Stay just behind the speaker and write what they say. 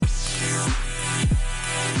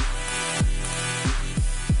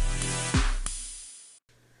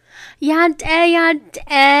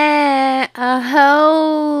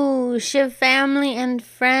Aho, shit family and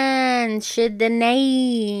friends, shit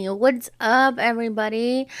Danae. What's up,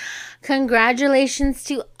 everybody? Congratulations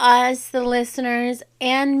to us, the listeners,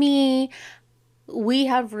 and me. We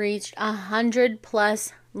have reached 100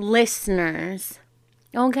 plus listeners.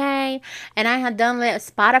 Okay, and I have done the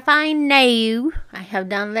Spotify now. I have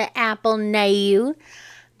done the Apple now.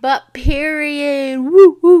 But period.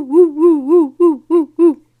 Woo, woo, woo, woo, woo, woo, woo,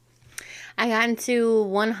 woo. I got into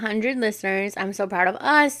 100 listeners. I'm so proud of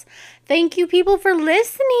us. Thank you, people, for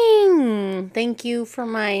listening. Thank you for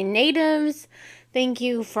my natives. Thank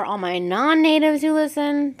you for all my non-natives who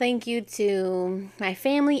listen. Thank you to my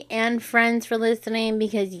family and friends for listening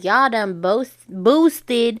because y'all done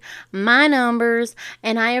boosted my numbers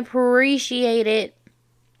and I appreciate it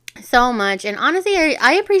so much. And honestly,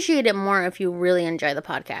 I appreciate it more if you really enjoy the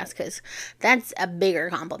podcast because that's a bigger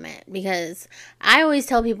compliment. Because I always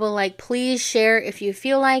tell people, like, please share if you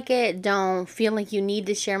feel like it. Don't feel like you need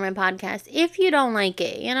to share my podcast if you don't like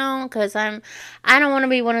it, because I don't want to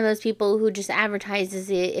be one of those people who just advertises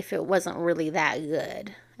it if it wasn't really that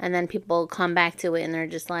good. And then people come back to it and they're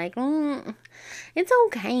just like, it's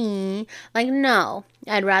okay. Like, no.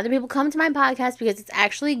 I'd rather people come to my podcast because it's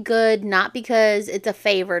actually good, not because it's a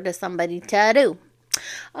favor to somebody to do.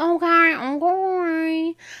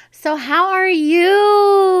 Okay. So how are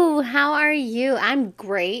you? I'm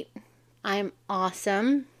great. I'm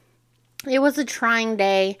awesome. It was a trying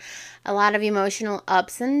day. A lot of emotional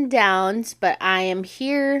ups and downs, but I am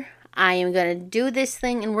here. I am going to do this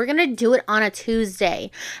thing, and we're going to do it on a Tuesday.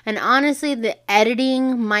 And honestly, the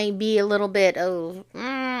editing might be a little bit of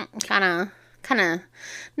kind of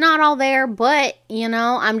not all there, but,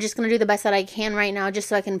 I'm just going to do the best that I can right now just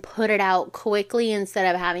so I can put it out quickly instead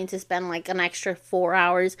of having to spend like an extra 4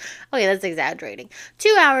 hours. Okay, that's exaggerating.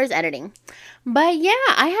 2 hours editing. But yeah,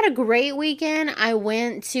 I had a great weekend. I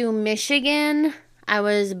went to Michigan. I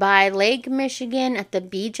was by Lake Michigan, at the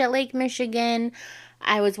beach at Lake Michigan.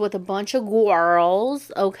 I was with a bunch of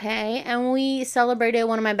girls, okay, and we celebrated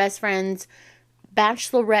one of my best friend's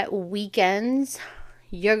bachelorette weekends.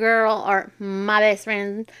 Your girl, or my best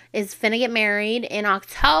friend, is finna get married in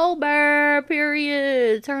October,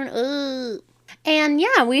 period. Turn up. And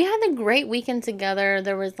yeah, we had a great weekend together.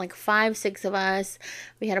 There was like 5-6 of us.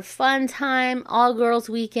 We had a fun time, all girls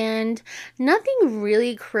weekend. Nothing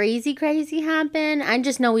really crazy happened. I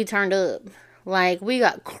just know we turned up. Like, we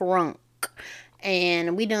got crunk.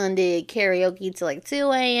 And we done did karaoke till like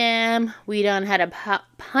 2 a.m. We done had a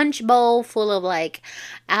punch bowl full of like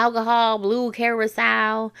alcohol, blue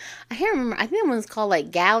carousel. I can't remember. I think it was called like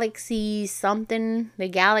Galaxy something. The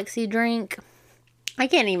Galaxy drink. I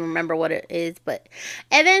can't even remember what it is. But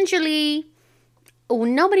eventually,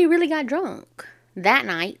 nobody really got drunk that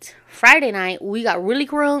night. Friday night, we got really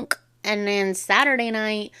crunk. And then Saturday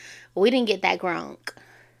night, we didn't get that crunk.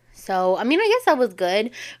 So, I guess that was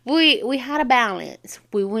good. We had a balance.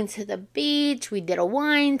 We went to the beach. We did a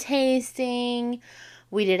wine tasting.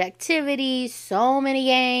 We did activities. So many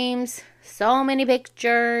games. So many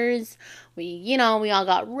pictures. We all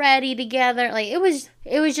got ready together. Like, it was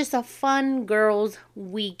just a fun girls'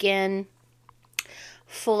 weekend.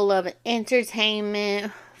 Full of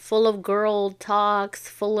entertainment. Full of girl talks.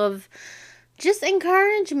 Full of just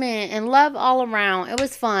encouragement and love all around. It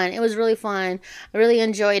was fun. It was really fun. I really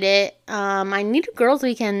enjoyed it. I need a girls'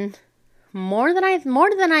 weekend more than I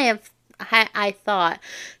thought,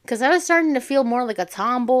 because I was starting to feel more like a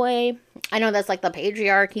tomboy. I know that's like the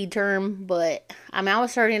patriarchy term, but I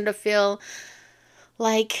was starting to feel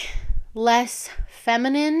like less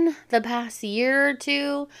feminine the past year or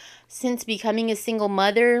two since becoming a single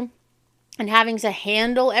mother. And having to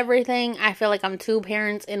handle everything. I feel like I'm 2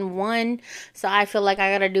 parents in one. So I feel like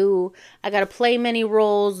I gotta play many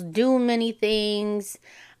roles, do many things.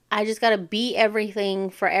 I just gotta be everything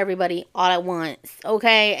for everybody all at once.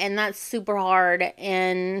 Okay? And that's super hard.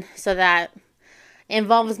 And so that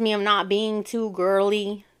involves me of not being too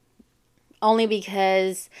girly. Only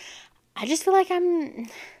because I just feel like I'm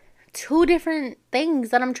 2 different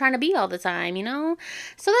things that I'm trying to be all the time, So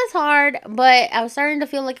that's hard, but I was starting to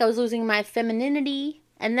feel like I was losing my femininity.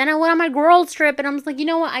 And then I went on my girls trip and I was like, you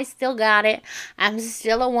know what? I still got it. I'm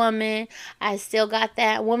still a woman. I still got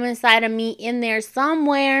that woman side of me in there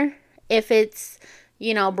somewhere if it's,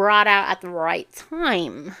 brought out at the right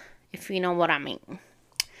time, if you know what I mean.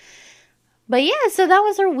 But yeah, so that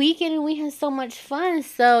was our weekend and we had so much fun.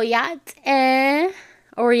 So yat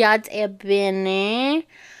bene.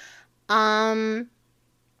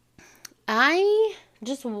 I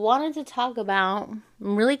just wanted to talk about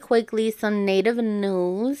really quickly some Native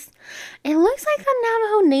news. It looks like the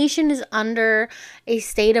Navajo Nation is under a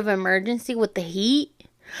state of emergency with the heat,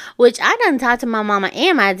 which I done talked to my mama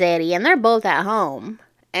and my daddy, and they're both at home.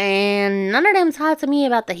 And none of them talked to me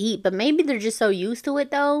about the heat, but maybe they're just so used to it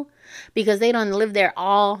though, because they don't live there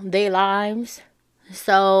all their lives.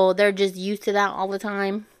 So they're just used to that all the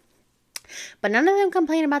time. But none of them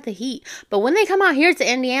complain about the heat. But when they come out here to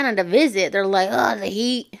Indiana to visit, they're like, oh, the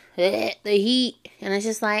heat, the heat. And it's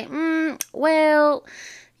just like, well,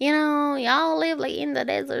 you know, y'all live like in the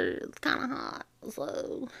desert. It's kind of hot.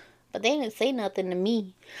 So, but they didn't say nothing to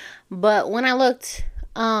me. But when I looked,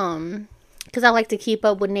 because I like to keep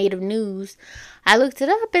up with Native news, I looked it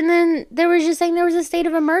up, and then they were just saying there was a state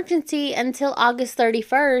of emergency until August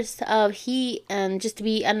 31st of heat, and just to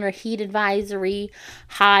be under heat advisory.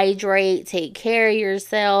 Hydrate, take care of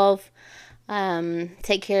yourself,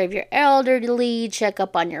 take care of your elderly, check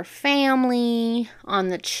up on your family, on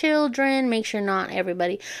the children, make sure not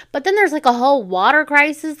everybody. But then there's like a whole water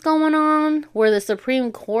crisis going on where the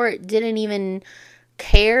Supreme Court didn't even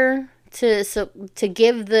care to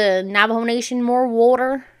give the Navajo Nation more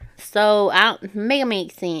water. So, make it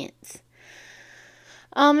make sense.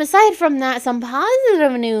 Aside from that, some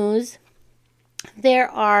positive news.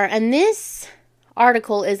 And this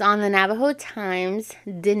article is on the Navajo Times,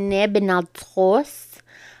 Denebinatos.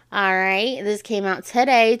 Alright, this came out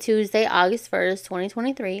today, Tuesday, August 1st,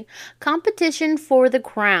 2023. Competition for the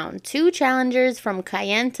crown. 2 challengers from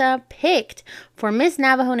Kayenta picked for Miss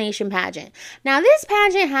Navajo Nation pageant. Now, this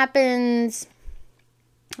pageant happens,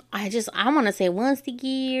 I want to say once a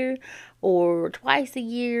year or twice a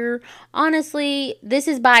year. Honestly, this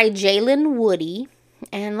is by Jalen Woody.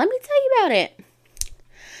 And let me tell you about it.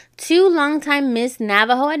 2 longtime Miss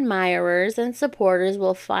Navajo admirers and supporters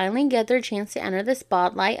will finally get their chance to enter the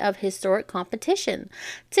spotlight of historic competition.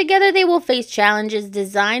 Together, they will face challenges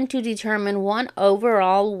designed to determine one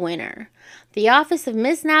overall winner. The Office of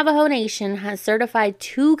Miss Navajo Nation has certified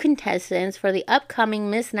 2 contestants for the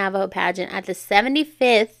upcoming Miss Navajo pageant at the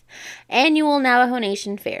 75th Annual Navajo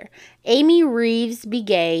Nation Fair. Amy Reeves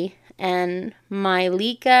Begay and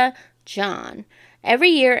Myleka John. Every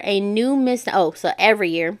year, a new Miss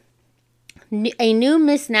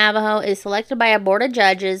Navajo is selected by a board of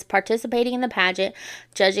judges participating in the pageant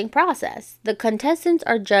judging process. The contestants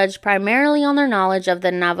are judged primarily on their knowledge of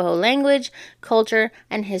the Navajo language, culture,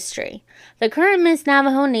 and history. The current Miss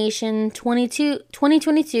Navajo Nation 2022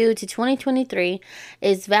 to 2023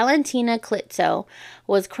 is Valentina Klitzo,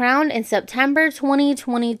 was crowned in September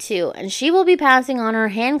 2022, and she will be passing on her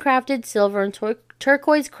handcrafted silver and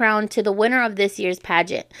turquoise crown to the winner of this year's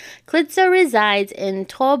pageant. Klitzo resides in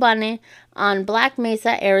Tobane on Black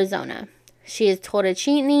Mesa, Arizona. She is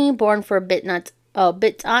Torachitni, born for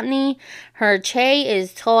Bitotni. Her Che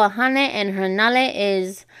is Toahane, and her Nale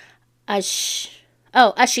is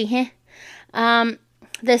Ashihe.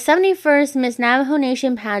 The 71st Miss Navajo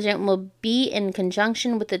Nation pageant will be in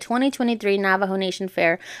conjunction with the 2023 Navajo Nation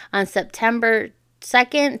Fair on September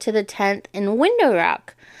 2nd to the 10th in Window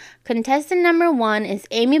Rock. Contestant number 1 is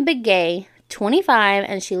Amy Begay, 25,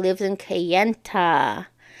 and she lives in Kayenta.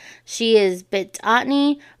 She is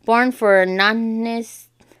Bitotni, born for Nanishtezi.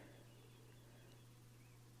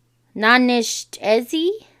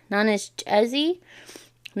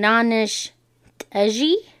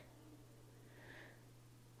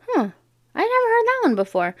 I never heard that one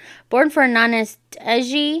before. Born for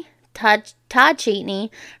Nanishtezi Tachitni.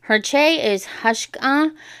 Her Che is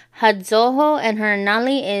Hashka Hadzoho, and her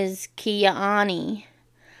Nali is Kiyaani.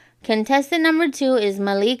 Contestant number 2 is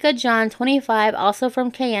Myleka John, 25, also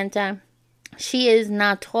from Kayenta. She is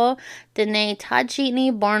Nato Dene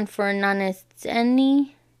Tachitni, born for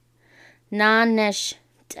Naneshtezi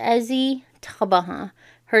Tabaha.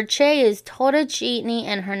 Her Che is Tora Chitni,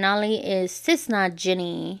 and her Nali is Sisna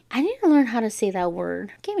Jinny. I need to learn how to say that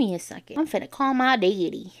word. Give me a second. I'm finna call my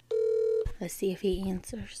daddy. Let's see if he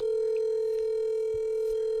answers.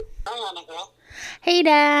 Hi, Anna girl. Hey,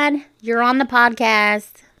 Dad. You're on the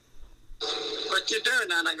podcast. What you doing,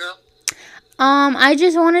 Anna girl? I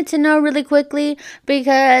just wanted to know really quickly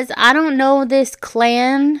because I don't know this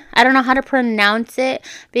clan. I don't know how to pronounce it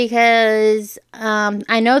because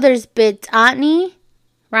I know there's Bitotni,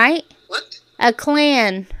 right? What? A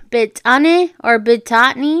clan. Bitotni or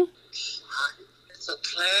Bitotni? It's a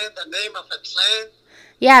clan, the name of a clan?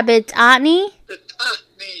 Yeah, Bitotni.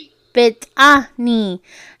 Bitotni. Bitotni.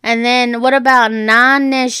 And then what about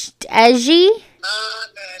Naneshtezi?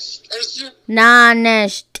 Naneshtezi?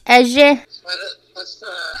 Naneshtezi.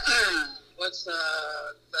 What's the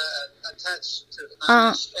attached to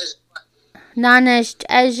Naneshtezi?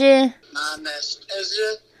 Nanesteje.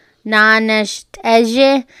 Nanesthesia.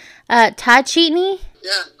 Nanesteje. Tachini?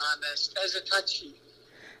 Yeah, nanesthesia tachi.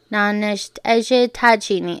 Nanesteje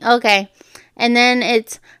Tachini. Okay. And then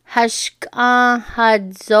it's Hashka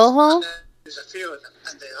Hadzoho. There's a few of them,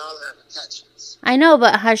 and they all have attachments. I know,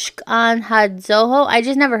 but Hashkan Hadzoho, I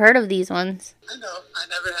just never heard of these ones. I know. I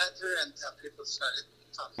never had to until people started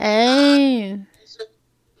talking. Oh.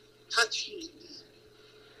 Tachi.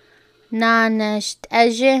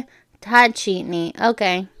 Nanesteje Tachini.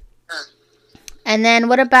 Okay. Yeah. And then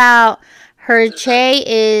what about her che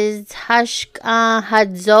is Hashka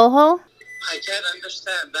Hadzoho? I can't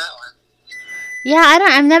understand that one. Yeah,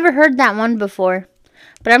 I've never heard that one before.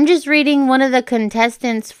 But I'm just reading one of the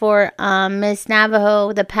contestants for Miss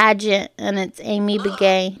Navajo, the pageant, and it's Amy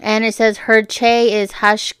Begay. And it says her che is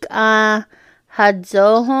Hashka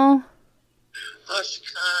Hadzoho.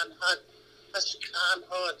 Hashkan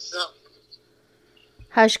Hodzo.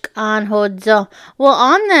 Hashkan Hodzo. Well,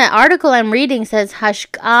 on the article I'm reading says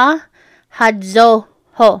Hashka Hadzoho.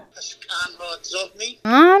 Hashkan Hodzovni.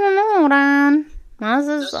 I don't know, Ron.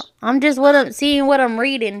 I'm just seeing what I'm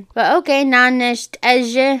reading. But okay,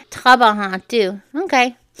 Nanesteje Trabaha too.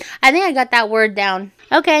 Okay. I think I got that word down.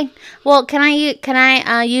 Okay. Well, can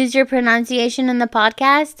I use your pronunciation in the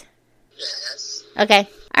podcast? Yes. Okay.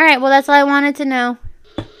 All right. Well, that's all I wanted to know.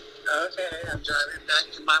 Okay, I'm driving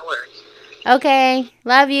back to my work. Okay.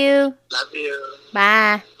 Love you. Love you.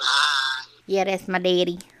 Bye. Bye. Yeah, that's my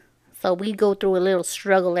daddy. So we go through a little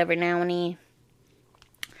struggle every now and then.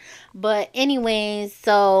 But anyways,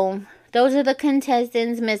 so those are the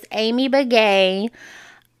contestants. Miss Amy Begay,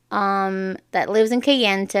 that lives in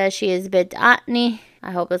Kayenta. She is Bid'atni.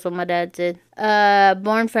 I hope that's what my dad said.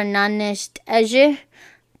 Born for Nanesteje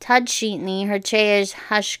Tachini. Her che is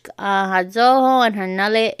Hashka Hadzoho, and her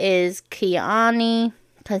nulle is Kiani.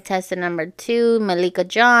 Contestant number 2, Malika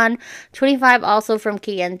John, 25, also from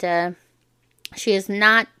Kayenta. She is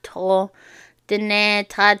not tall. Dene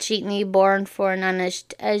Tachitni, born for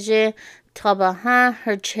Nanesteje Trabaha.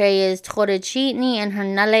 Her che is Trodachitni, and her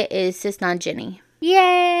nulle is Sisnajini.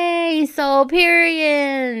 Yay! So,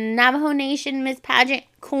 period. Navajo Nation Miss Pageant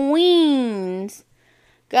Queens.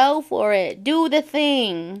 Go for it. Do the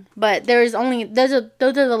thing. But those are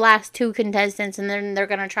the last 2 contestants, and then they're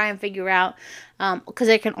going to try and figure out, because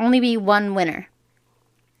there can only be one winner.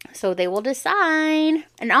 So they will decide.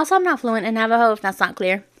 And also, I'm not fluent in Navajo, if that's not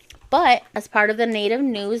clear. But as part of the native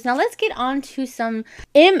news, now let's get on to some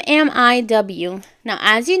MMIW. Now,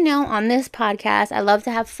 as you know, on this podcast, I love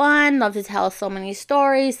to have fun, love to tell so many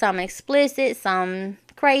stories, some explicit, some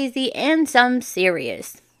crazy, and some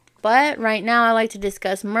serious. But right now, I like to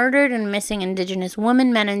discuss murdered and missing Indigenous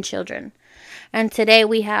women, men, and children. And today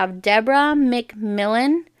we have Deborah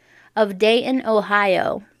McMillan of Dayton,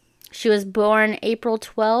 Ohio. She was born April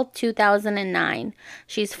 12, 2009.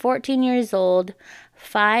 She's 14 years old,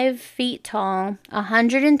 5 feet tall,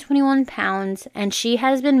 121 pounds, and she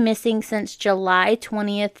has been missing since July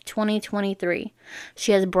 20th, 2023.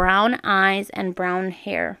 She has brown eyes and brown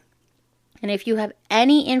hair. And if you have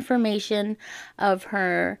any information of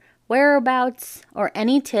her whereabouts or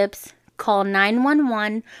any tips, call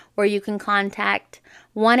 911, or you can contact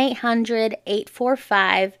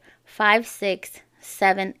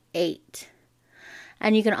 1-800-845-5678.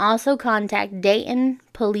 And you can also contact Dayton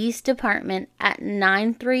Police Department at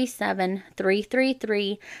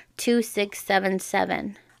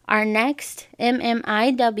 937-333-2677. Our next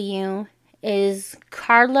MMIW is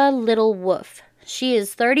Carla Little Wolf. She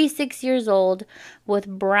is 36 years old with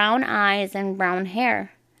brown eyes and brown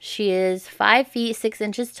hair. She is 5 feet 6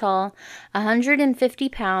 inches tall, 150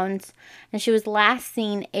 pounds, and she was last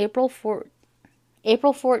seen April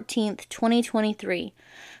 14th, 2023.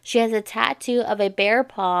 She has a tattoo of a bear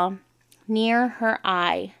paw near her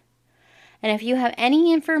eye. And if you have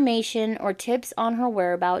any information or tips on her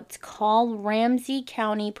whereabouts, call Ramsey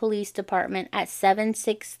County Police Department at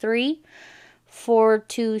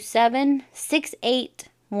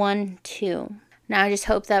 763-427-6812. Now, I just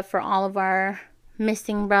hope that for all of our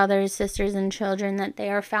missing brothers, sisters, and children, that they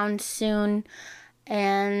are found soon.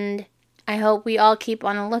 And I hope we all keep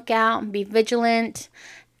on the lookout, be vigilant.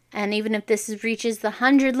 And even if this reaches the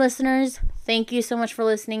 100 listeners, thank you so much for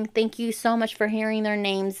listening. Thank you so much for hearing their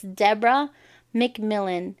names, Deborah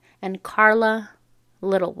McMillan and Carla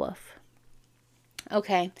Little Wolf.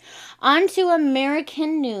 Okay, on to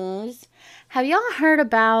American news. Have y'all heard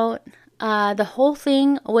about the whole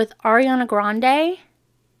thing with Ariana Grande?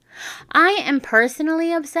 I am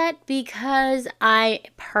personally upset because I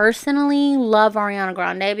personally love Ariana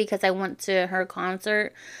Grande because I went to her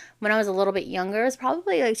concert when I was a little bit younger. It was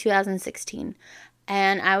probably like 2016.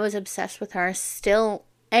 and I was obsessed with her. Still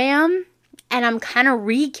am. And I'm kind of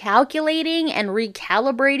recalculating and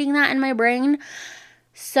recalibrating that in my brain.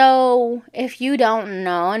 So, if you don't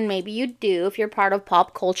know, and maybe you do, if you're part of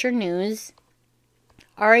pop culture news,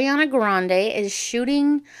 Ariana Grande is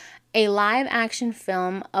shooting a live action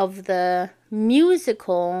film of the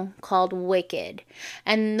musical called Wicked.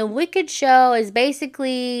 And the Wicked show is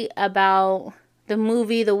basically about the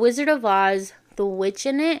movie The Wizard of Oz, the witch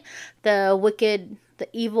in it, the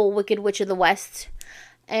evil wicked witch of the West.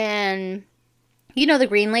 And you know, the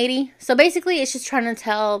green lady. So basically it's just trying to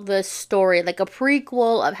tell the story, like a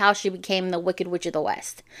prequel of how she became the Wicked Witch of the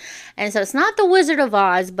West. And so it's not the Wizard of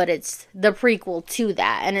Oz, but it's the prequel to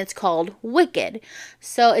that, and it's called Wicked.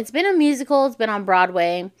 So it's been a musical, it's been on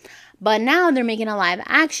Broadway, but now they're making a live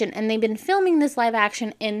action, and they've been filming this live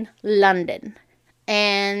action in London.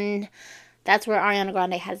 And that's where Ariana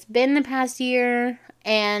Grande has been the past year,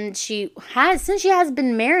 and since she has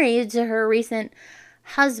been married to her recent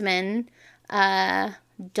husband,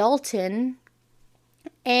 Dalton,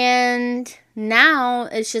 and now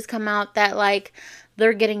it's just come out that like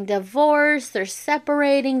they're getting divorced, they're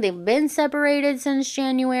separating, they've been separated since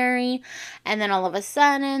January, and then all of a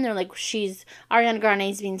sudden they're like, Ariana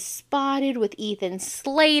Grande's being spotted with Ethan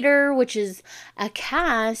Slater, which is a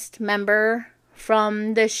cast member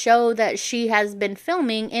from the show that she has been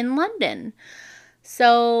filming in London.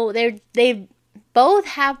 So they both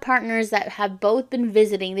have partners that have both been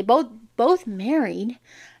visiting. They both married,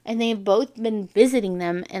 and they've both been visiting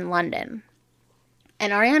them in London.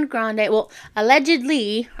 And Ariana Grande,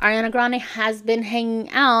 allegedly, Ariana Grande has been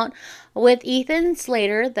hanging out with Ethan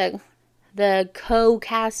Slater, the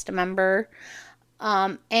co-cast member,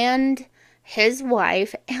 and his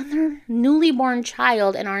wife, and their newly born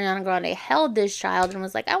child. And Ariana Grande held this child and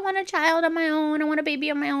was like, I want a child on my own. I want a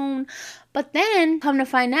baby on my own. But then, come to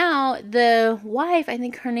find out, the wife, I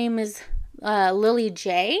think her name is Lily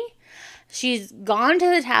J. She's gone to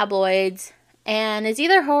the tabloids, and it's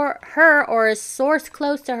either her or a source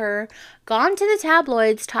close to her gone to the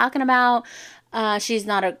tabloids talking about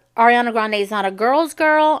Ariana Grande is not a girl's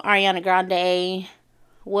girl. Ariana Grande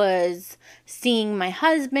was seeing my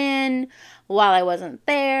husband while I wasn't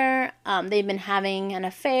there. They've been having an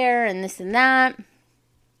affair and this and that.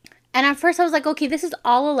 And at first I was like, okay, this is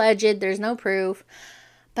all alleged. There's no proof.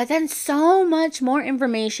 But then so much more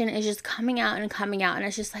information is just coming out. And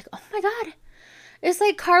it's just like, oh my God. It's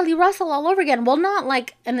like Cardi Russell all over again. Well, not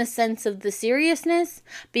like in the sense of the seriousness,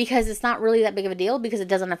 because it's not really that big of a deal, because it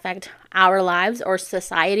doesn't affect our lives or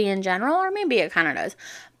society in general. Or maybe it kind of does.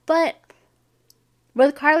 But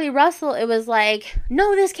with Cardi Russell, it was like,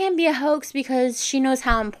 no, this can't be a hoax, because she knows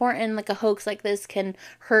how important like a hoax like this can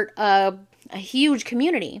hurt a huge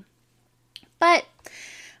community. But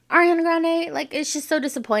Ariana Grande, like, it's just so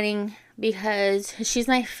disappointing, because she's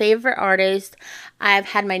my favorite artist. I've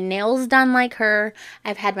had my nails done like her.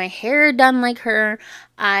 I've had my hair done like her.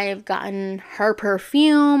 I've gotten her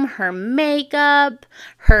perfume, her makeup,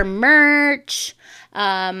 her merch,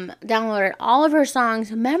 downloaded all of her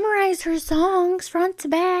songs, memorized her songs front to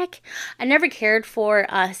back. I never cared for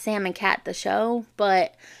Sam and Cat, the show,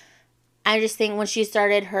 but I just think when she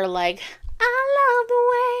started her, like, I love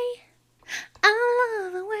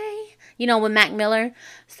the way, you know, with Mac Miller.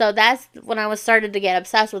 So that's when I started to get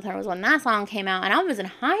obsessed with her, was when that song came out. And I was in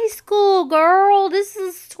high school, girl. This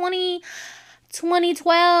is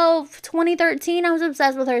 2012, 2013. I was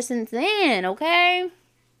obsessed with her since then, okay?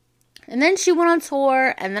 And then she went on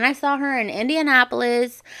tour, and then I saw her in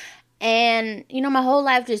Indianapolis. And, you know, my whole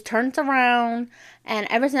life just turns around. And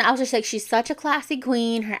ever since, I was just like, she's such a classy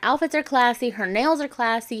queen. Her outfits are classy. Her nails are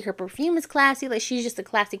classy. Her perfume is classy. Like, she's just a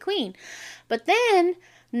classy queen. But then,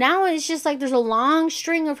 now it's just like there's a long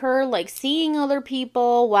string of her, like, seeing other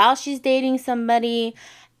people while she's dating somebody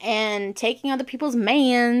and taking other people's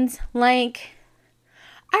mans. Like,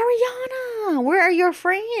 Ariana, where are your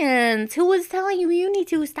friends? Who was telling you need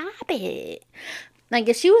to stop it? Like,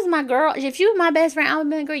 if she was my girl, if she was my best friend, I would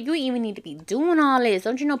be like, girl, you even need to be doing all this.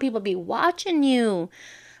 Don't you know people be watching you?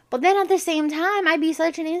 But then at the same time, I'd be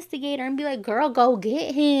such an instigator and be like, girl, go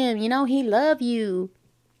get him. You know, he love you.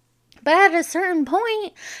 But at a certain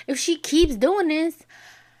point, if she keeps doing this,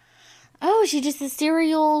 she's just a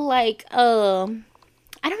serial, like, I don't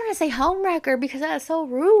want to say homewrecker, because that's so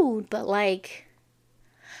rude, but, like,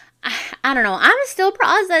 I don't know. I'm still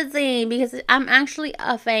processing, because I'm actually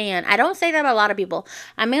a fan. I don't say that about a lot of people.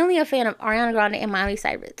 I'm mainly a fan of Ariana Grande and Miley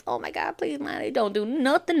Cyrus. Oh my God, please, Miley, don't do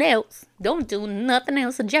nothing else. Don't do nothing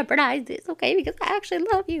else to jeopardize this, okay? Because I actually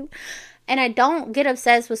love you. And I don't get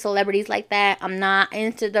obsessed with celebrities like that. I'm not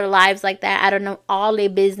into their lives like that. I don't know all their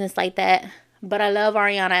business like that. but I love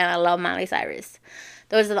Ariana and I love Miley Cyrus.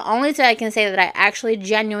 Those are the only two I can say that I actually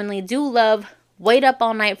genuinely do love. Wait up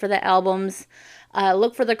all night for the albums.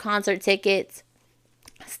 Look for the concert tickets.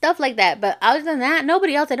 Stuff like that. But other than that,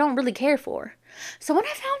 nobody else I don't really care for. So when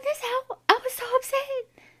I found this out, I was so upset.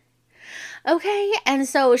 Okay, and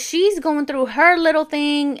so she's going through her little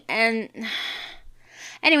thing, and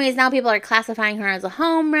anyways, now people are classifying her as a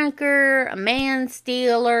homewrecker, a man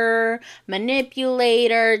stealer,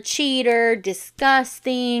 manipulator, cheater,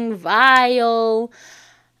 disgusting, vile.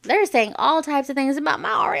 They're saying all types of things about my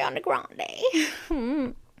Ariana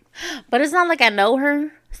Grande. But it's not like I know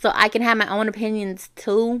her, so I can have my own opinions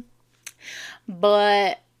too.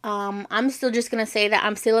 But I'm still just going to say that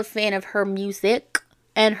I'm still a fan of her music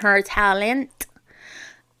and her talent.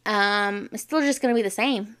 It's still just going to be the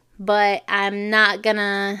same. But I'm not going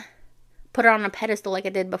to put her on a pedestal like I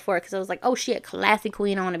did before. Because I was like, oh shit, classy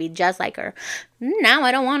queen. I want to be just like her. Now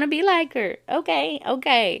I don't want to be like her.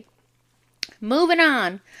 Okay. Moving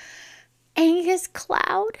on. Angus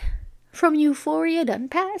Cloud from Euphoria done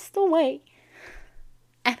passed away.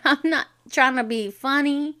 And I'm not trying to be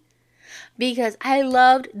funny, because I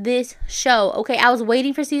loved this show. Okay, I was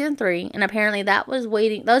waiting for season 3, and apparently that was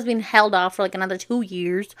being held off for like another 2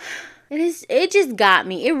 years. It just got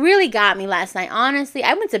me. It really got me last night. Honestly,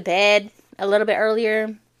 I went to bed a little bit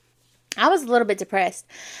earlier. I was a little bit depressed.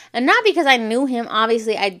 And not because I knew him.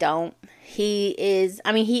 Obviously, I don't. He is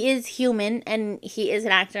human, and he is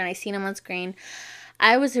an actor, and I've seen him on screen.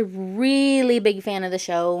 I was a really big fan of the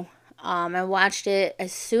show. I watched it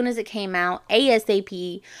as soon as it came out,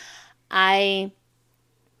 ASAP. I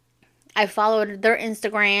followed their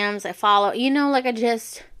Instagrams.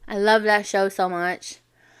 I love that show so much.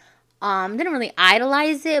 Didn't really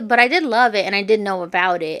idolize it, but I did love it, and I did know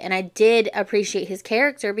about it, and I did appreciate his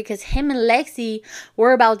character, because him and Lexi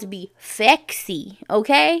were about to be fexy,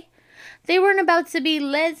 okay? They weren't about to be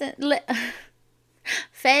Fezco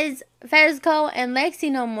and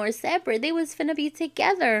Lexi no more separate. They was finna be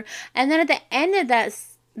together. And then at the end of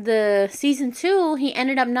the season 2, he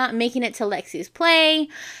ended up not making it to Lexi's play,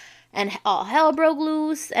 and all hell broke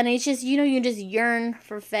loose. And it's just, you just yearn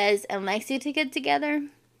for Fez and Lexi to get together.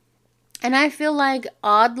 And I feel like,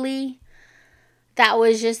 oddly, that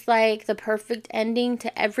was just like the perfect ending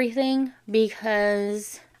to everything,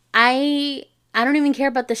 because I don't even care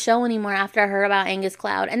about the show anymore after I heard about Angus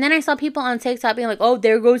Cloud. And then I saw people on TikTok being like, oh,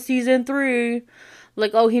 there goes season 3.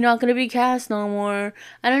 Like, oh, he's not going to be cast no more.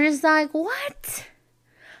 And I'm just like, what?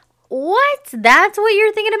 What? That's what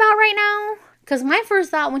you're thinking about right now? Because my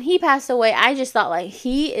first thought when he passed away, I just thought, like,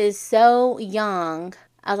 he is so young.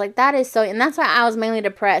 I was like, that is so... And that's why I was mainly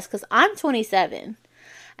depressed, because I'm 27.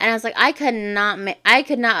 And I was like, I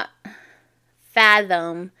could not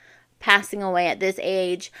fathom passing away at this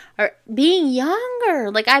age, or being younger.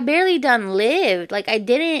 Like, I barely lived. Like,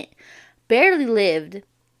 barely lived.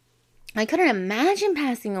 I couldn't imagine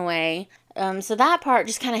passing away. So that part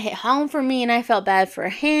just kind of hit home for me, and I felt bad for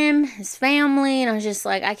him, his family, and I was just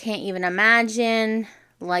like, I can't even imagine,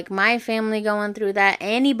 like, my family going through that,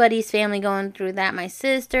 anybody's family going through that, my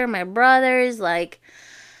sister, my brothers, like,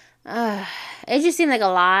 it just seemed like a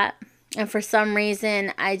lot. And for some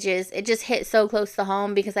reason, it just hit so close to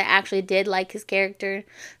home, because I actually did like his character.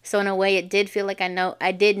 So in a way, it did feel like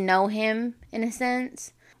I did know him in a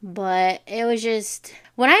sense. But it was just,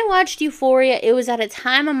 when I watched Euphoria, it was at a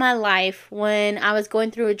time of my life when I was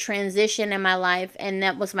going through a transition in my life, and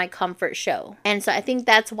that was my comfort show. And so I think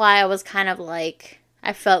that's why I was kind of like,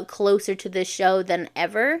 I felt closer to this show than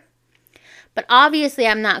ever. But obviously,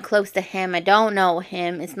 I'm not close to him. I don't know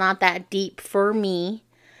him. It's not that deep for me.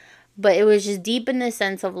 But it was just deep in the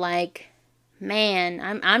sense of, like,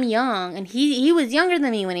 man, I'm young. And he was younger than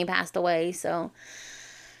me when he passed away. So,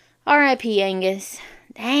 R.I.P. Angus.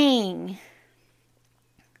 Dang.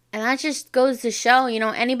 And that just goes to show,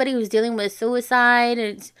 anybody who's dealing with suicide,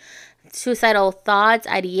 and suicidal thoughts,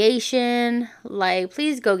 ideation, like,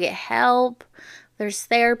 please go get help. There's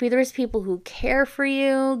therapy. There's people who care for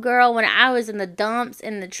you. Girl, when I was in the dumps,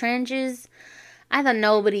 in the trenches, I thought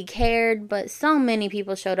nobody cared, but so many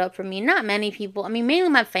people showed up for me. Not many people. I mean, mainly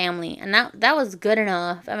my family. And that was good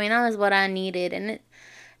enough. I mean, that was what I needed. And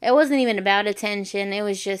it wasn't even about attention. It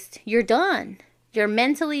was just, you're done. You're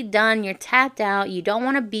mentally done. You're tapped out. You don't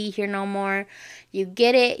want to be here no more. You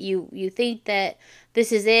get it. You think that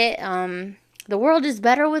this is it. The world is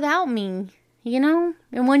better without me. And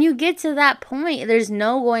when you get to that point, there's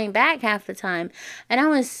no going back half the time. And I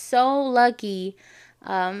was so lucky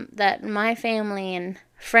that my family and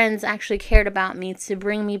friends actually cared about me to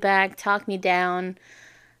bring me back, talk me down,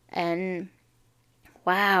 and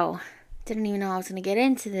wow, didn't even know I was going to get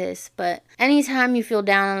into this, but anytime you feel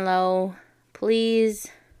down and low, please,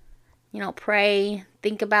 pray,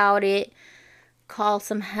 think about it, call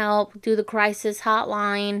some help, do the crisis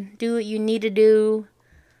hotline, do what you need to do.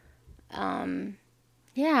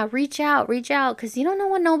 Yeah, reach out, because you don't know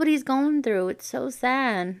what nobody's going through. It's so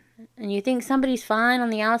sad. And you think somebody's fine on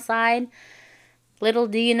the outside. Little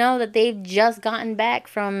do you know that they've just gotten back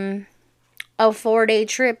from a 4-day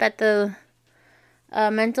trip at the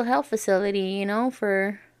mental health facility,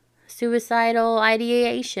 for suicidal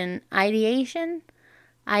idealization. I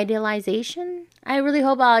really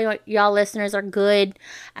hope all y'all listeners are good.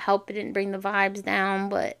 I hope it didn't bring the vibes down,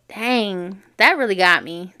 but dang, that really got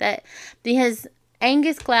me. Because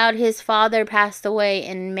Angus Cloud, his father, passed away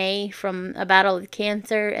in May from a battle with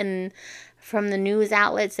cancer, and from the news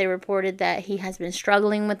outlets, they reported that he has been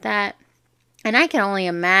struggling with that. And I can only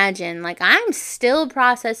imagine, I'm still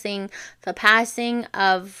processing the passing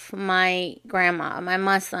of my grandma, my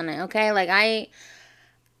masane, okay?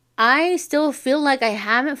 I still feel like I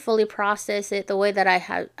haven't fully processed it the way that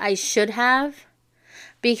I should have,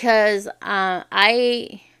 because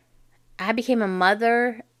I became a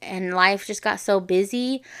mother and life just got so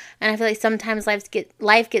busy, and I feel like sometimes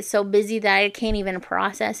life gets so busy that I can't even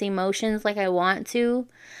process emotions like I want to,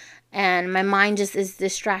 and my mind just is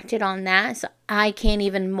distracted on that, so I can't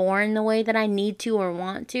even mourn the way that I need to or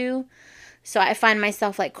want to. So I find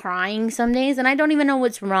myself crying some days, and I don't even know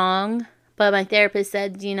what's wrong. But my therapist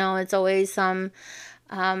said, it's always some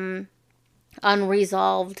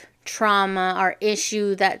unresolved trauma or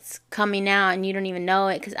issue that's coming out, and you don't even know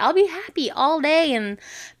it. Because I'll be happy all day, and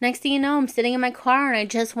next thing you know, I'm sitting in my car and I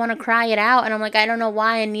just want to cry it out. And I'm like, I don't know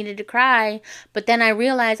why I needed to cry. But then I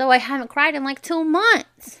realized, I haven't cried in 2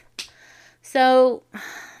 months. So,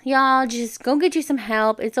 y'all, just go get you some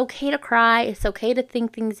help. It's okay to cry. It's okay to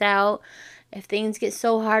think things out. If things get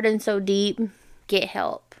so hard and so deep, get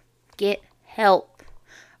help. Get help.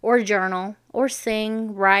 Or journal. Or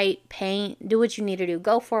sing, write, paint. Do what you need to do.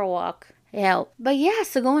 Go for a walk. Help. But yeah,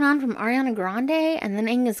 so going on from Ariana Grande and then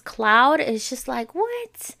Angus Cloud, it's just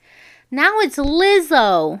what? Now it's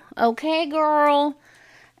Lizzo. Okay, girl?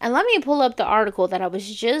 And let me pull up the article that I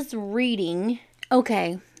was just reading.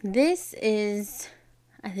 Okay, this is,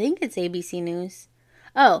 I think it's ABC News.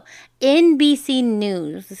 Oh, NBC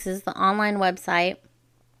News. This is the online website.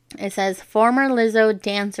 It says, former Lizzo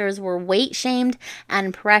dancers were weight-shamed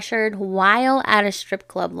and pressured while at a strip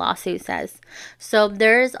club, lawsuit says. So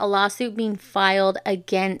there's a lawsuit being filed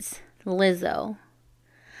against Lizzo.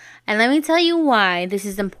 And let me tell you why this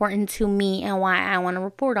is important to me and why I want to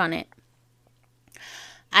report on it.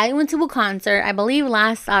 I went to a concert, I believe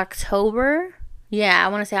last October. Yeah, I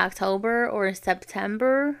want to say October or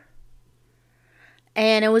September.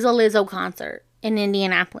 And it was a Lizzo concert in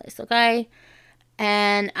Indianapolis, okay?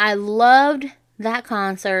 And I loved that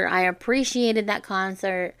concert. I appreciated that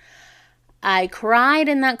concert. I cried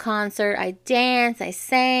in that concert. I danced. I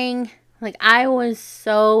sang. I was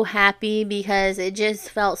so happy because it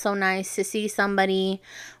just felt so nice to see somebody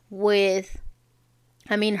with,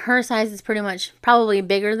 her size is pretty much probably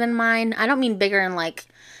bigger than mine. I don't mean bigger in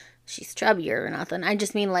she's chubbier or nothing. I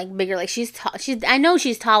just mean bigger. I know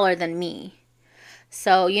she's taller than me.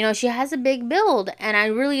 So, she has a big build, and I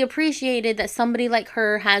really appreciated that somebody like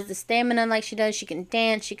her has the stamina like she does. She can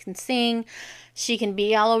dance, she can sing, she can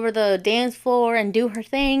be all over the dance floor and do her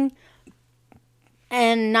thing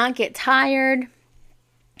and not get tired.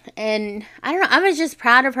 And I don't know, I was just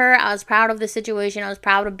proud of her. I was proud of the situation. I was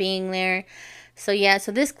proud of being there. So, yeah,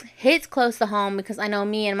 so this hits close to home because I know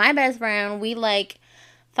me and my best friend, we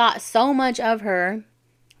thought so much of her.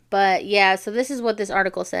 But, yeah, so this is what this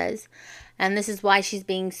article says. And this is why she's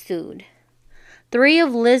being sued. 3 of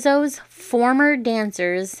Lizzo's former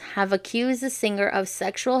dancers have accused the singer of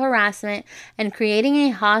sexual harassment and creating a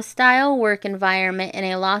hostile work environment in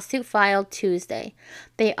a lawsuit filed Tuesday.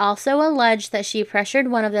 They also allege that she pressured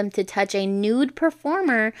one of them to touch a nude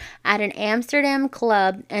performer at an Amsterdam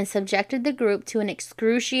club and subjected the group to an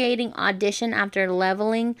excruciating audition after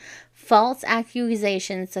leveling false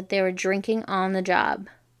accusations that they were drinking on the job.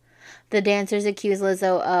 The dancers accused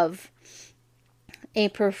Lizzo, a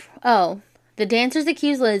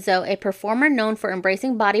performer known for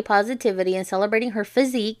embracing body positivity and celebrating her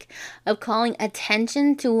physique, of calling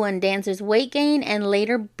attention to one dancer's weight gain and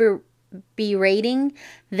later berating,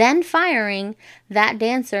 then firing that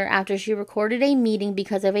dancer after she recorded a meeting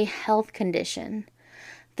because of a health condition.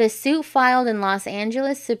 The suit, filed in Los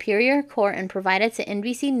Angeles Superior Court and provided to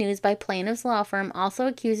NBC News by plaintiff's law firm, also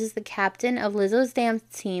accuses the captain of Lizzo's dance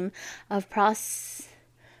team of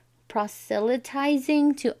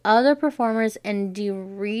proselytizing to other performers and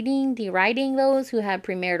deriding those who had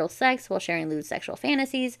premarital sex while sharing lewd sexual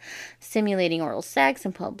fantasies, simulating oral sex,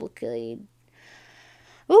 and publicly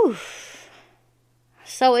Ooh.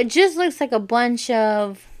 So it just looks like a bunch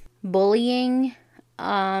of bullying.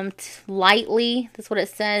 Lightly. That's what it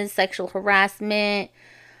says. Sexual harassment.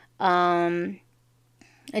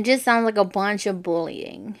 It just sounds like a bunch of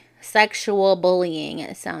bullying. Sexual bullying,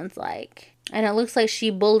 it sounds like. And it looks like she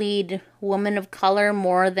bullied women of color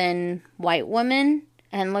more than white women.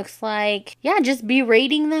 And looks like, yeah, just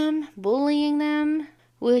berating them, bullying them,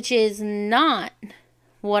 which is not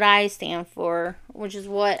what I stand for, which is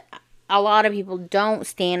what a lot of people don't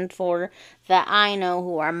stand for that I know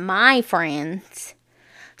who are my friends.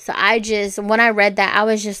 So when I read that, I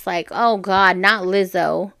was just like, oh God, not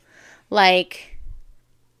Lizzo. Like,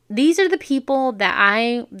 these are the people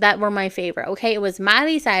that were my favorite, okay? It was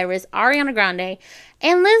Miley Cyrus, Ariana Grande,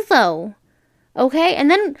 and Lizzo, okay? And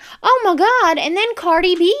then, oh my God, and then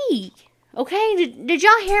Cardi B, okay? Did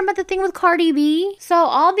y'all hear about the thing with Cardi B? So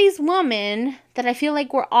all these women that I feel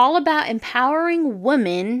like were all about empowering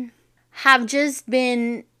women have just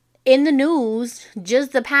been in the news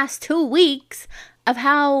just the past 2 weeks of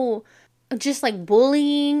how just like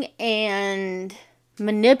bullying and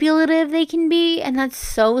manipulative they can be. And that's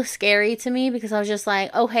so scary to me because I was just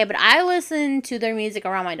like, okay, but I listen to their music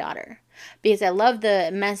around my daughter because I love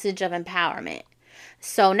the message of empowerment.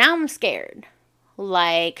 So now I'm scared.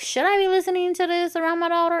 Like, should I be listening to this around my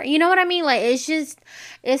daughter? You know what I mean? Like,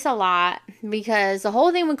 it's a lot because the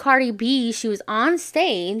whole thing with Cardi B, she was on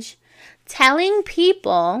stage telling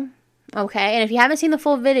people, okay, and if you haven't seen the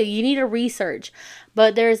full video, you need to research.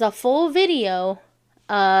 But there's a full video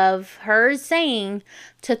of her saying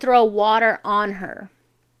to throw water on her.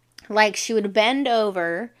 Like, she would bend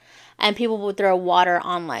over and people would throw water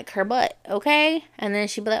on, like, her butt, okay? And then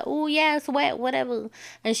she'd be like, oh, yeah, it's wet, whatever.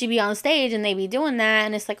 And she'd be on stage and they'd be doing that.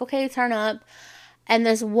 And it's like, okay, turn up. And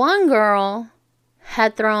this one girl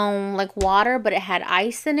had thrown like water, but it had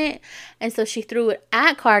ice in it, and so she threw it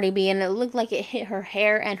at Cardi B, and it looked like it hit her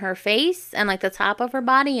hair and her face and like the top of her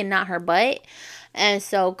body and not her butt. And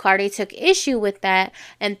so Cardi took issue with that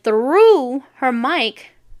and threw her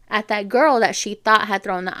mic at that girl that she thought had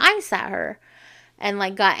thrown the ice at her, and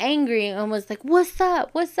like got angry and was like, what's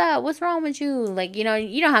up, what's wrong with you? Like, you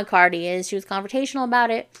know how Cardi is. She was confrontational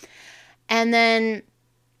about it. And then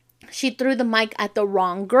she threw the mic at the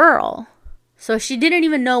wrong girl. So she didn't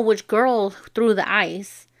even know which girl threw the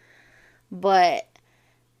ice. But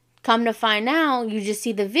come to find out, you just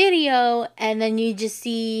see the video and then you just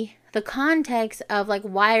see the context of like,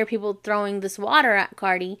 why are people throwing this water at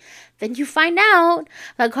Cardi? Then you find out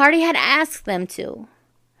that Cardi had asked them to.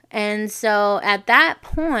 And so at that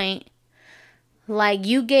point, like,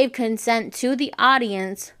 you gave consent to the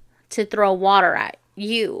audience to throw water at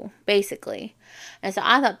you, basically. And so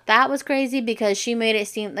I thought that was crazy because she made it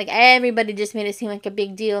seem like everybody just made it seem like a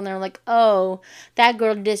big deal. And they're like, oh, that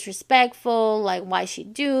girl disrespectful. Like, why she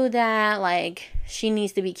do that? Like, she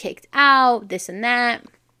needs to be kicked out, this and that.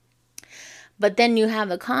 But then you have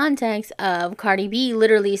the context of Cardi B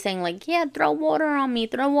literally saying like, yeah, throw water on me,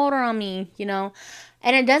 you know.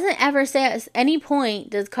 And it doesn't ever say at any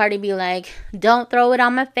point does Cardi be like, don't throw it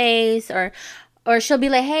on my face, or she'll be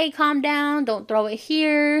like, hey, calm down, don't throw it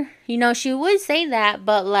here. You know, she would say that,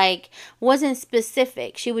 but like, wasn't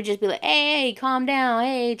specific. She would just be like, hey, calm down,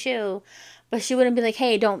 hey, chill. But she wouldn't be like,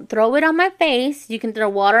 hey, don't throw it on my face. You can throw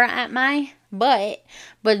water at my butt,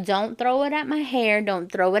 but don't throw it at my hair.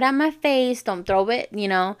 Don't throw it at my face. Don't throw it, you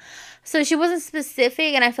know. So she wasn't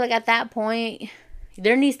specific, and I feel like at that point,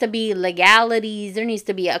 there needs to be legalities. There needs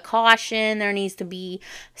to be a caution. There needs to be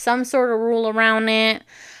some sort of rule around it.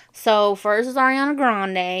 So first is Ariana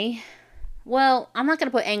Grande. Well, I'm not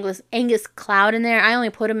going to put Angus Cloud in there. I only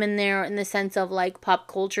put him in there in the sense of like pop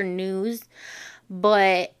culture news.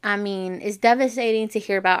 But, I mean, it's devastating to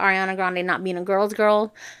hear about Ariana Grande not being a girl's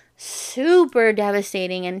girl. Super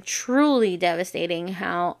devastating and truly devastating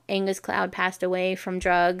how Angus Cloud passed away from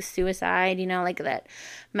drugs, suicide, you know, like that.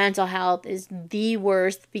 Mental health is the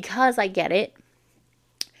worst because I get it.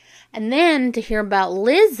 And then to hear about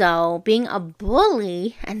Lizzo being a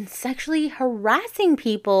bully and sexually harassing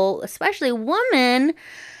people, especially women,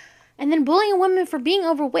 and then bullying women for being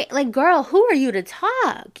overweight. Like, girl, who are you to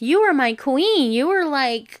talk? You were my queen. You were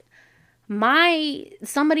like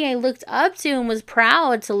somebody I looked up to and was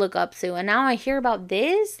proud to look up to. And now I hear about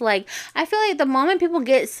this. Like, I feel like the moment people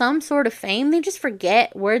get some sort of fame, they just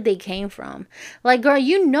forget where they came from. Like, girl,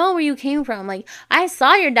 you know where you came from. Like, I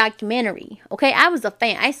saw your documentary. Okay, I was a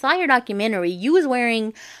fan. I saw your documentary. You was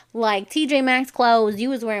wearing like TJ Maxx clothes. You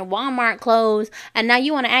was wearing Walmart clothes. And now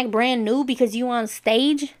you want to act brand new because you on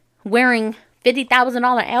stage wearing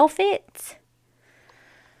 $50,000 outfits?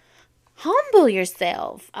 Humble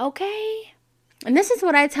yourself, okay? And this is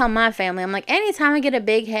what I tell my family. I'm like, anytime I get a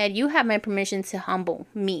big head, you have my permission to humble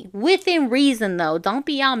me. Within reason, though. Don't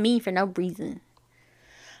be all mean for no reason.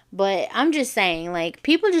 But I'm just saying, like,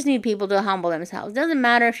 people just need people to humble themselves. Doesn't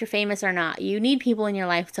matter if you're famous or not. You need people in your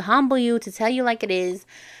life to humble you, to tell you like it is.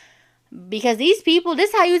 Because these people, this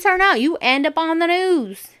is how you turn out. You end up on the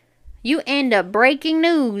news. You end up breaking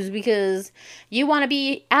news because you want to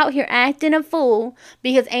be out here acting a fool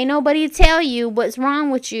because ain't nobody tell you what's wrong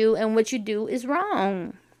with you and what you do is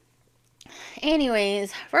wrong.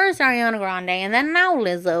 Anyways, first Ariana Grande and then now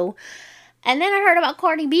Lizzo. And then I heard about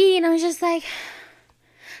Cardi B and I was just like,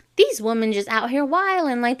 these women just out here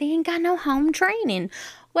wilding like they ain't got no home training.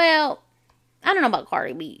 Well, I don't know about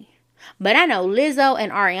Cardi B. But I know Lizzo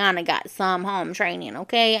and Ariana got some home training,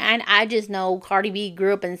 okay? And I just know Cardi B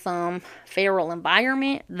grew up in some feral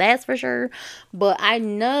environment, that's for sure. But I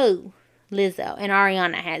know Lizzo and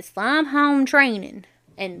Ariana had some home training.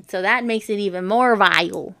 And so that makes it even more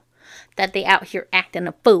vile that they out here acting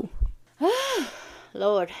a fool.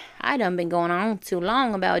 Lord, I done been going on too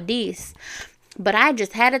long about this. But I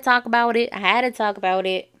just had to talk about it.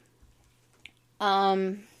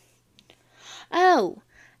 Oh.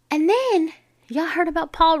 And then, y'all heard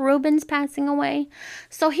about Paul Rubens passing away?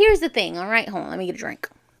 So here's the thing, all right? Hold on, let me get a drink.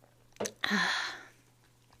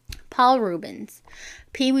 Paul Rubens.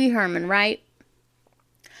 Pee Wee Herman, right?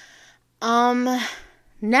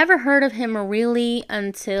 Never heard of him really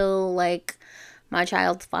until, like, my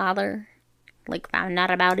child's father, like, found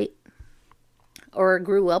out about it. Or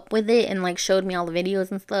grew up with it and, like, showed me all the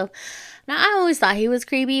videos and stuff. Now, I always thought he was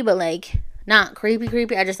creepy, but, like, not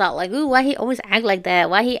creepy. I just thought, like, ooh, why he always act like that?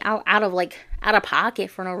 Why he out of pocket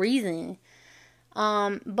for no reason?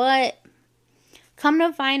 But come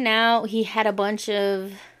to find out, he had a bunch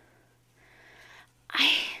of,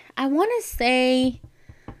 I want to say,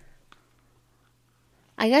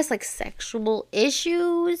 I guess, like, sexual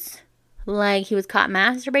issues. Like, he was caught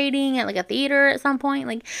masturbating at, like, a theater at some point.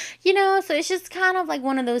 Like, you know, so it's just kind of, like,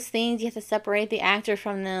 one of those things. You have to separate the actor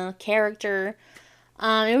from the character.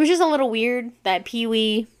 It was just a little weird that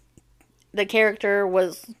Pee-wee, the character,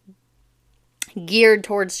 was geared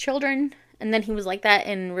towards children. And then he was like that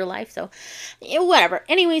in real life. So, whatever.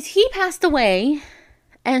 Anyways, he passed away.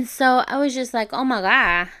 And so, I was just like, oh my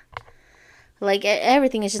God. Like,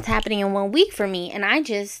 everything is just happening in 1 week for me. And I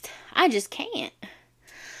just can't.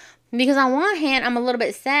 Because on one hand, I'm a little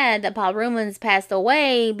bit sad that Paul Rubens passed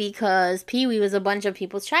away. Because Pee-wee was a bunch of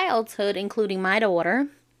people's childhood, including my daughter.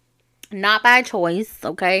 Not by choice,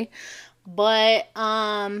 okay? But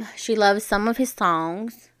she loves some of his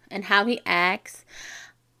songs and how he acts.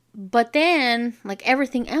 But then, like,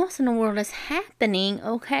 everything else in the world is happening,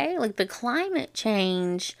 okay? Like, the climate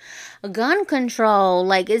change, gun control.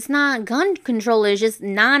 Like, it's not, gun control is just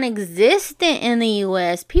non-existent in the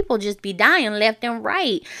U.S. People just be dying left and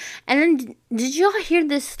right. And then, did y'all hear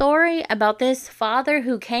this story about this father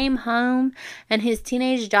who came home and his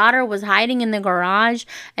teenage daughter was hiding in the garage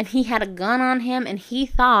and he had a gun on him and he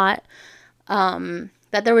thought,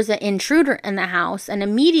 that there was an intruder in the house. And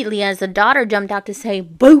immediately as the daughter jumped out to say,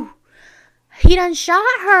 boo, he done shot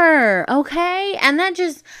her, okay? And that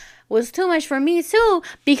just was too much for me, too,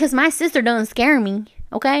 because my sister doesn't scare me,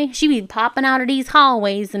 okay? She be popping out of these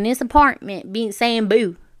hallways in this apartment saying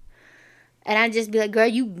boo. And I just be like, girl,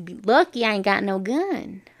 you be lucky I ain't got no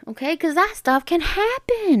gun, okay? Because that stuff can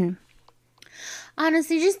happen.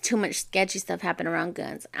 Honestly, just too much sketchy stuff happened around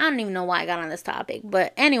guns. I don't even know why I got on this topic.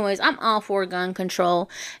 But anyways, I'm all for gun control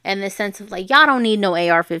in the sense of, like, y'all don't need no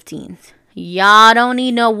AR-15s. Y'all don't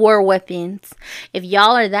need no war weapons. If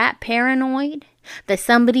y'all are that paranoid that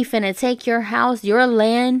somebody finna take your house, your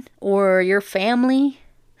land, or your family,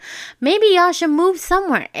 maybe y'all should move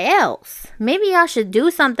somewhere else. Maybe y'all should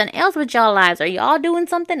do something else with y'all lives. Are y'all doing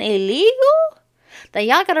something illegal that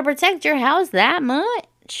y'all gotta protect your house that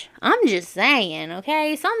much? I'm just saying,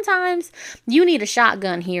 okay? Sometimes you need a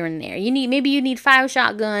shotgun here and there. Maybe you need 5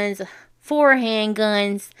 shotguns, 4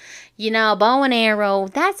 handguns, bow and arrow.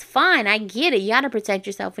 That's fine. I get it. You gotta protect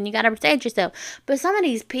yourself when you gotta protect yourself. But some of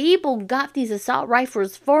these people got these assault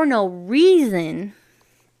rifles for no reason.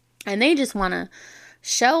 And they just wanna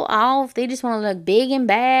show off. They just wanna look big and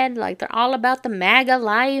bad. Like they're all about the MAGA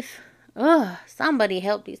life. Ugh, somebody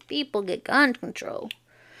help these people get gun control.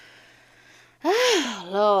 Oh,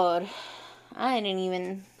 Lord. I didn't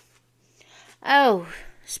even... Oh,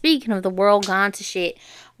 speaking of the world gone to shit.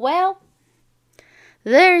 Well,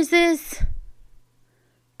 there's this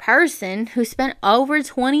person who spent over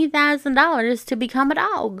 $20,000 to become a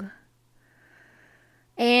dog.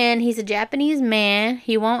 And he's a Japanese man.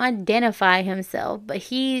 He won't identify himself, but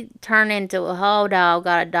he turned into a whole dog.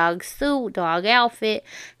 Got a dog suit, dog outfit.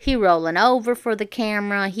 He rolling over for the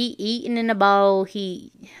camera. He eating in a bowl.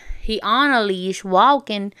 He on a leash,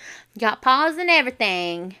 walking. Got paws and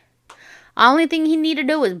everything. Only thing he need to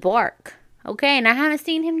do is bark. Okay, and I haven't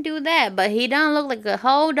seen him do that, but he don't look like a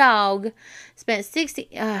whole dog. Spent 60.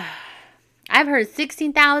 I've heard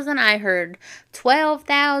 16,000. I heard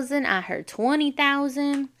 12,000. I heard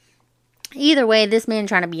 20,000. Either way, this man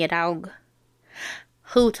trying to be a dog.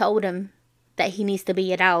 Who told him that he needs to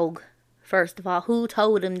be a dog? First of all, who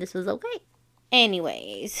told him this was okay?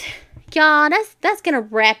 Anyways, y'all, that's gonna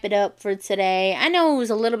wrap it up for today. I know it was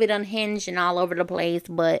a little bit unhinged and all over the place,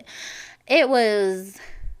 but it's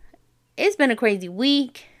been a crazy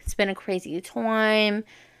week. It's been a crazy time.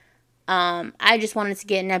 I just wanted to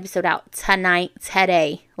get an episode out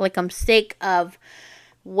today. Like, I'm sick of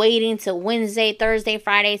waiting till Wednesday, Thursday,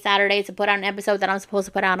 Friday, Saturday to put out an episode that I'm supposed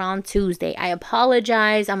to put out on Tuesday. I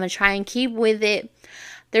apologize. I'm going to try and keep with it.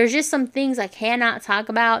 There's just some things I cannot talk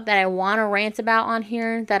about that I want to rant about on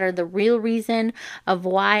here that are the real reason of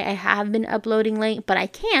why I have been uploading late, but I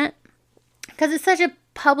can't because it's such a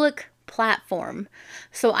public platform.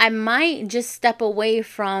 So I might just step away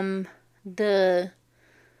from the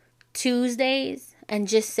Tuesdays and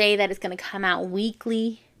just say that it's going to come out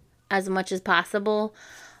weekly as much as possible,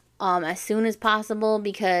 as soon as possible,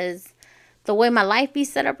 because the way my life be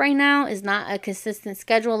set up right now is not a consistent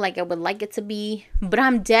schedule like I would like it to be, but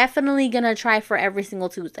I'm definitely going to try for every single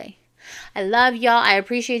Tuesday. I love y'all. I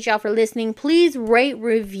appreciate y'all for listening. Please rate,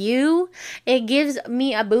 review. It gives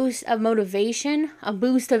me a boost of motivation, a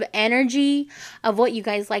boost of energy of what you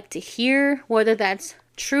guys like to hear, whether that's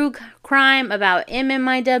true crime about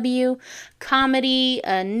MMIW, comedy,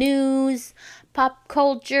 news, pop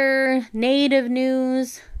culture, native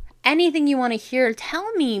news, anything you want to hear.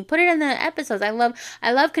 Tell me. Put it in the episodes. I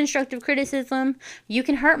love constructive criticism. You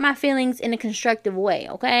can hurt my feelings in a constructive way,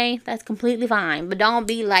 okay? That's completely fine. But don't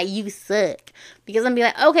be like, you suck. Because I'm be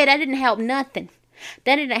like, okay, that didn't help nothing.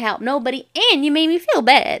 That didn't help nobody. And you made me feel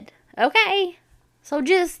bad. Okay? So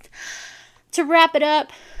just to wrap it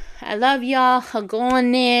up, I love y'all. I'll go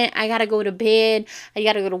on in. I gotta go to bed. I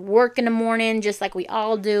gotta go to work in the morning, just like we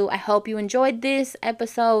all do. I hope you enjoyed this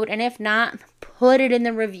episode. And if not, put it in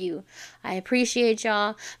the review. I appreciate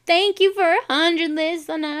y'all. Thank you for 100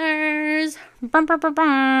 listeners.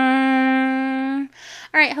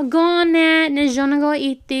 Alright, I'll go on that. And I'm gonna go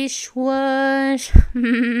eat this swash.